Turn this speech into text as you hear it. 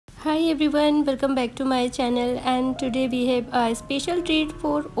Hi everyone, welcome back to my channel, and today we have a special treat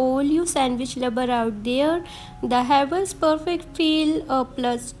for all you sandwich lover out there. The Havells Perfect Feel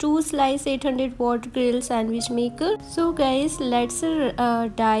plus 2 slice 800-watt grill sandwich maker. So guys, let's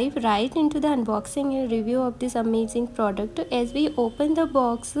dive right into the unboxing and review of this amazing product. As we open the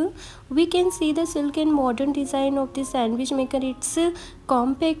box, we can see the silk and modern design of this sandwich maker. It's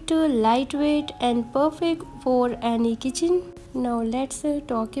compact, lightweight and perfect for any kitchen. Now let's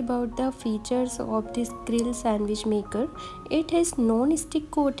talk about the features of this grill sandwich maker. It has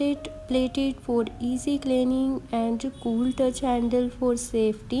non-stick coated plated for easy cleaning and cool touch handle for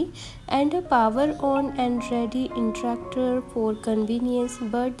safety, and a power on and ready interrupter for convenience.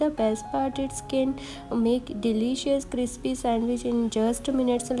 But the best part, it can make delicious crispy sandwich in just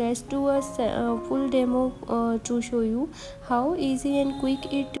minutes. Let's do a full demo to show you how easy and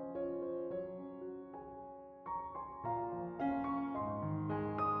quick it.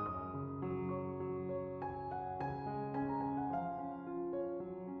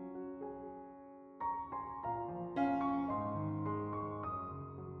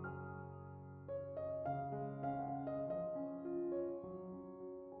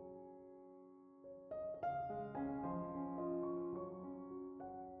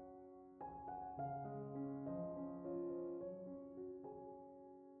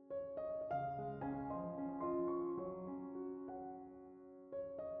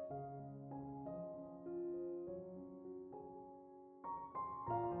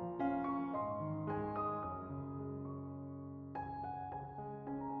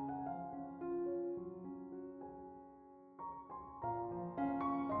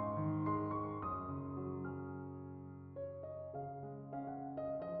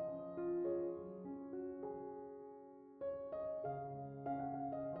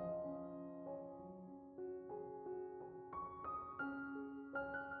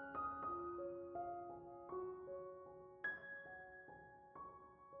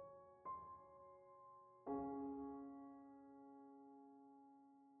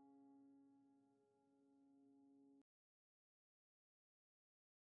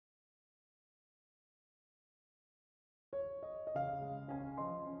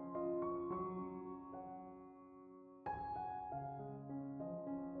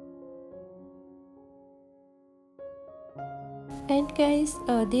 And guys,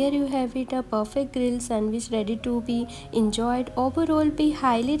 there you have it, a perfect grill sandwich ready to be enjoyed. Overall, we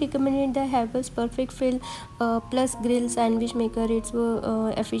highly recommend the Havells Perfect Fill plus grill sandwich maker. It's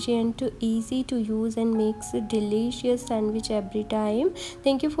efficient, easy to use, and makes a delicious sandwich every time.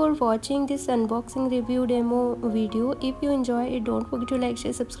 Thank you for watching this unboxing review demo video. If you enjoy it, don't forget to like,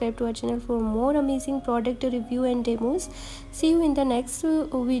 share, subscribe to our channel for more amazing product review and demos. See you in the next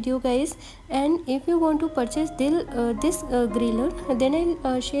video guys. And if you want to purchase this griller, then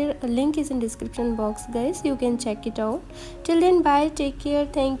I'll share a link is in description box guys. You can check it out. Till then, bye, take care,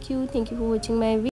 thank you for watching my video.